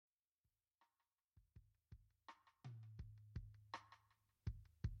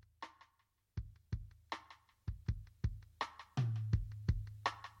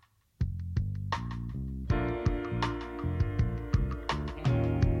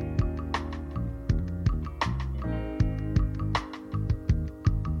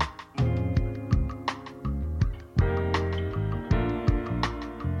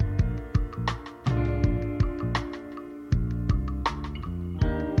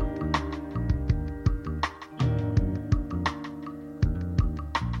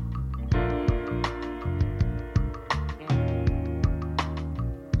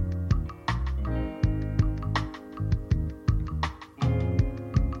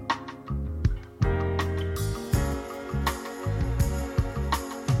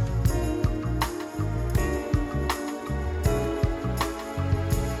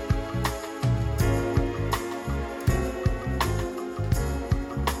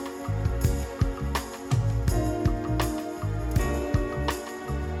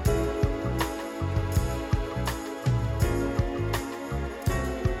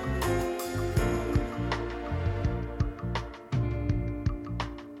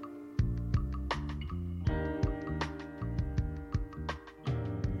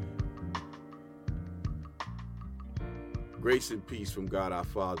Grace and peace from God our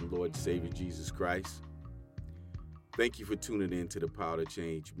Father and Lord and Savior Jesus Christ. Thank you for tuning in to the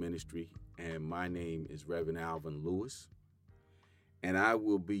Powertochangeministry, and my name is Reverend Alvin Lewis, and I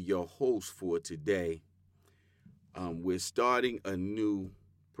will be your host for today. We're starting a new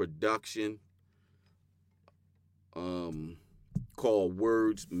production called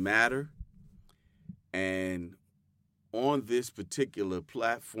Words Matter, and on this particular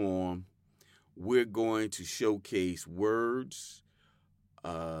platform, we're going to showcase words.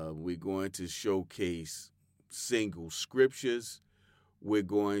 We're going to showcase single scriptures. We're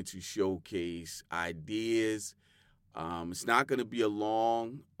going to showcase ideas. It's not going to be a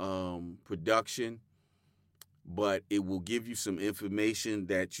long production, but it will give you some information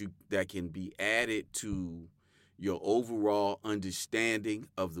that can be added to your overall understanding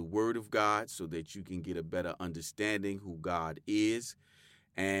of the Word of God, so that you can get a better understanding who God is.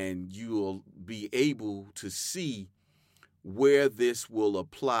 And you will be able to see where this will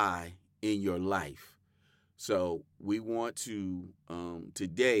apply in your life. So we want to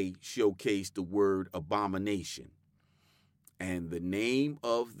today showcase the word abomination. And the name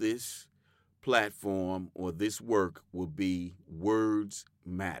of this platform or this work will be Words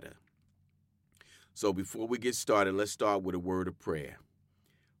Matter. So before we get started, let's start with a word of prayer.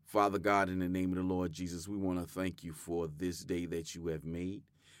 Father God, in the name of the Lord Jesus, we want to thank you for this day that you have made.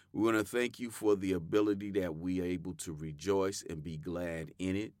 We want to thank you for the ability that we are able to rejoice and be glad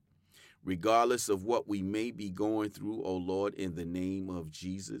in it. Regardless of what we may be going through, O Lord, in the name of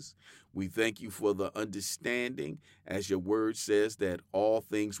Jesus, we thank you for the understanding, as your word says, that all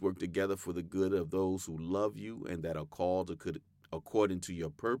things work together for the good of those who love you and that are called according to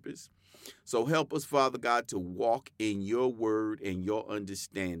your purpose. So help us, Father God, to walk in your word and your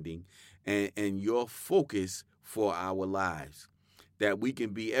understanding and your focus for our lives, that we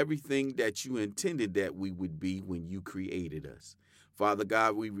can be everything that you intended that we would be when you created us. Father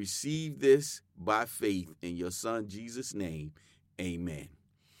God, we receive this by faith in your Son, Jesus' name. Amen.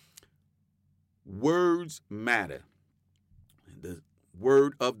 Words matter. The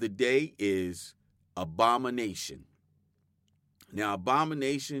word of the day is abomination. Now,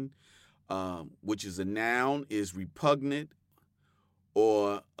 abomination, which is a noun, is repugnant,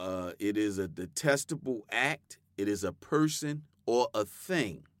 or it is a detestable act. It is a person or a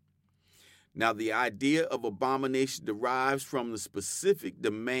thing. Now, the idea of abomination derives from the specific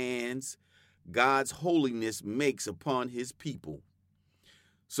demands God's holiness makes upon his people.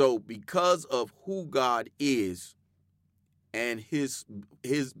 So because of who God is and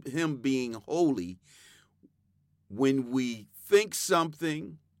him being holy, when we think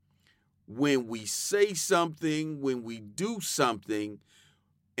something, when we say something, when we do something,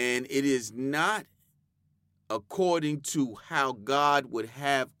 and it is not according to how God would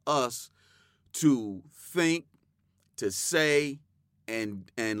have us to think, to say, and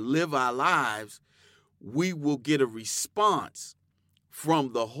live our lives, we will get a response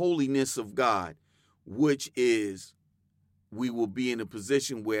from the holiness of God, which is we will be in a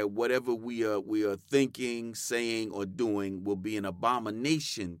position where whatever we are thinking, saying, or doing will be an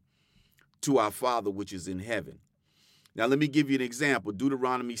abomination to our Father which is in heaven. Now, let me give you an example.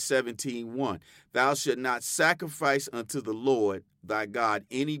 Deuteronomy 17:1. Thou shalt not sacrifice unto the Lord thy God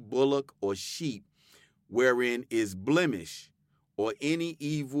any bullock or sheep wherein is blemish, or any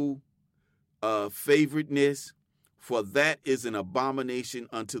evil favoredness, for that is an abomination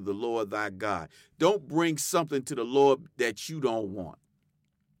unto the Lord thy God. Don't bring something to the Lord that you don't want.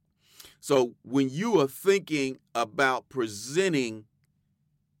 So when you are thinking about presenting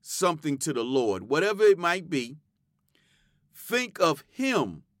something to the Lord, whatever it might be, think of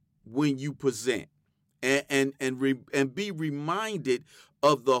him when you present, and be reminded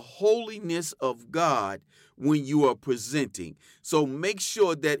of the holiness of God when you are presenting. So make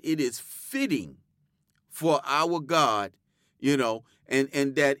sure that it is fitting for our God,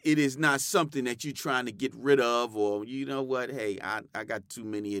 and that it is not something that you're trying to get rid of, or, you know what, hey, I got too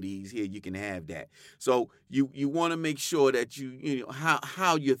many of these here, you can have that. So you want to make sure that you know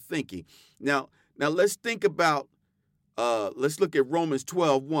how you're thinking. Now let's think about, let's look at Romans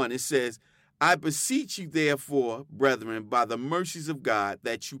 12:1. It says, I beseech you, therefore, brethren, by the mercies of God,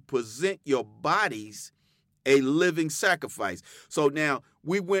 that you present your bodies a living sacrifice. So now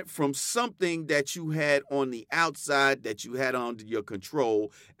we went from something that you had on the outside, that you had under your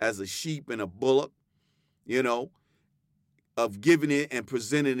control as a sheep and a bullock, of giving it and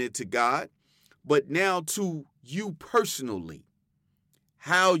presenting it to God, but now to you personally,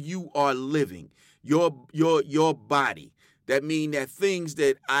 how you are living, your body. That means that things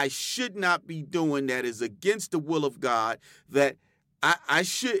that I should not be doing, that is against the will of God, that I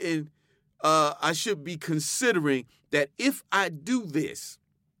shouldn't I should be considering that if I do this,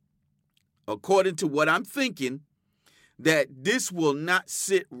 according to what I'm thinking, that this will not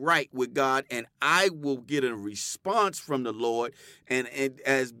sit right with God, and I will get a response from the Lord and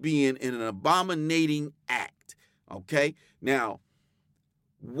as being in an abominating act. Okay? Now,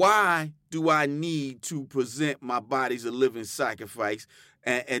 why do I need to present my body as a living sacrifice?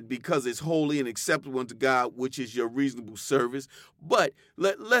 And because it's holy and acceptable unto God, which is your reasonable service. But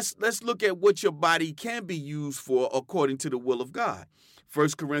let's look at what your body can be used for according to the will of God. 1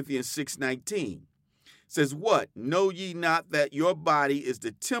 Corinthians 6:19 says what? Know ye not that your body is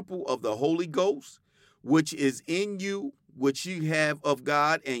the temple of the Holy Ghost, which is in you, which ye have of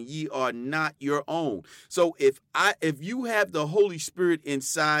God, and ye are not your own. So if you have the Holy Spirit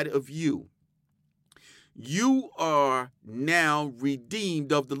inside of you, you are now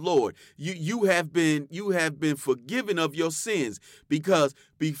redeemed of the Lord. You have been forgiven of your sins, because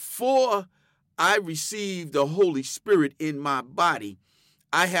before I receive the Holy Spirit in my body,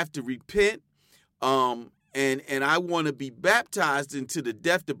 I have to repent, and I want to be baptized into the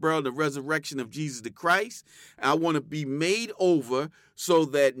death, the burial, and the resurrection of Jesus the Christ. I want to be made over so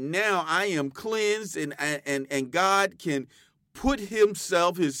that now I am cleansed, and God can put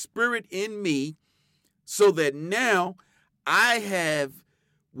himself, his Spirit in me, so that now I have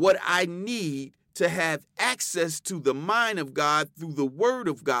what I need to have access to the mind of God through the Word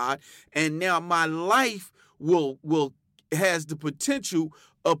of God, and now my life has the potential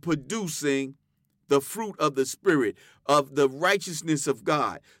of producing the fruit of the Spirit, of the righteousness of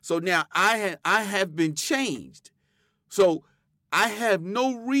God. So now I have been changed. So I have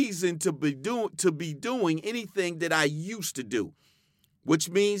no reason to be doing anything that I used to do, which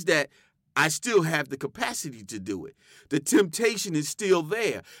means that I still have the capacity to do it. The temptation is still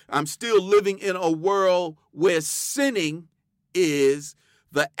there. I'm still living in a world where sinning is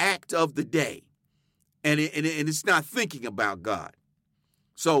the act of the day, and it's not thinking about God.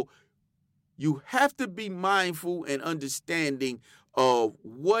 So you have to be mindful and understanding of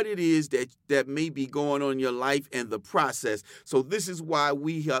what it is that may be going on in your life and the process. So this is why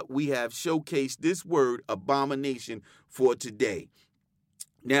we have showcased this word abomination for today.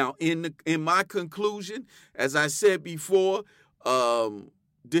 Now, in my conclusion, as I said before,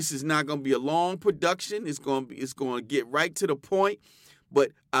 this is not going to be a long production. It's going to get right to the point.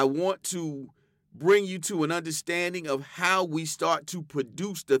 But I want to bring you to an understanding of how we start to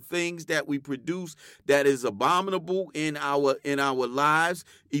produce the things that we produce that is abominable in our lives,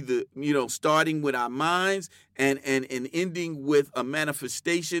 either starting with our minds and ending with a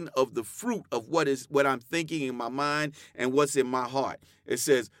manifestation of the fruit of what I'm thinking in my mind and what's in my heart. It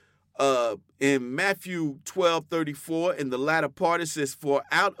says in Matthew 12:34, in the latter part, it says, "For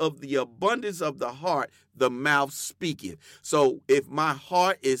out of the abundance of the heart the mouth speaketh." So if my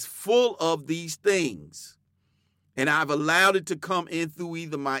heart is full of these things, and I've allowed it to come in through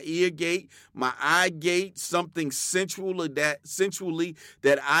either my ear gate, my eye gate, something sensually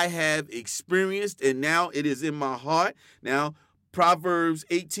that I have experienced, and now it is in my heart. Now, Proverbs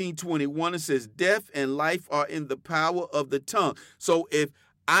 18:21, it says, "Death and life are in the power of the tongue." So if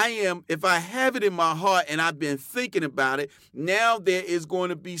I have it in my heart and I've been thinking about it, now there is going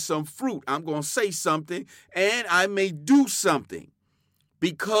to be some fruit. I'm going to say something, and I may do something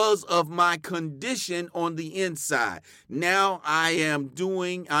because of my condition on the inside. Now I am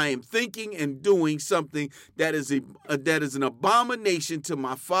thinking and doing something that is an abomination to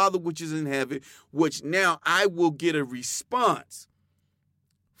my Father which is in heaven, which now I will get a response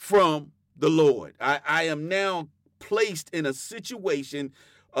from the Lord. I am now placed in a situation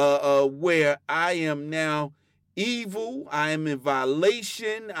where I am now evil. I am in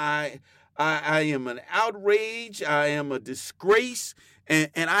violation. I am an outrage. I am a disgrace. And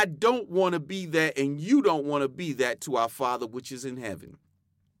I don't want to be that, and you don't want to be that to our Father which is in heaven.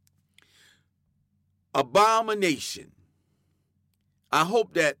 Abomination. I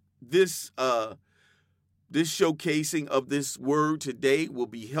hope that this showcasing of this word today will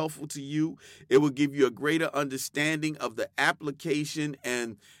be helpful to you. It will give you a greater understanding of the application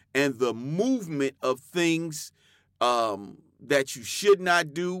and the movement of things that you should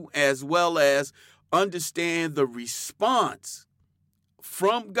not do, as well as understand the response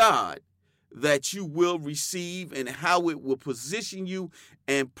from God that you will receive and how it will position you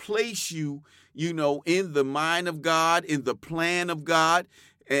and place you, in the mind of God, in the plan of God,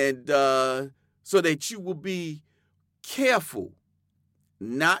 and so that you will be careful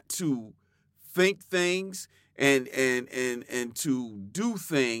not to think things and to do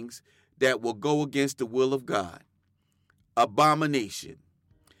things that will go against the will of God. Abomination.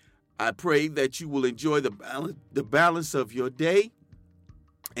 I pray that you will enjoy the balance of your day.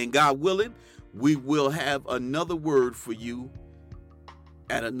 And God willing, we will have another word for you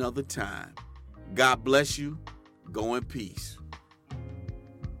at another time. God bless you. Go in peace.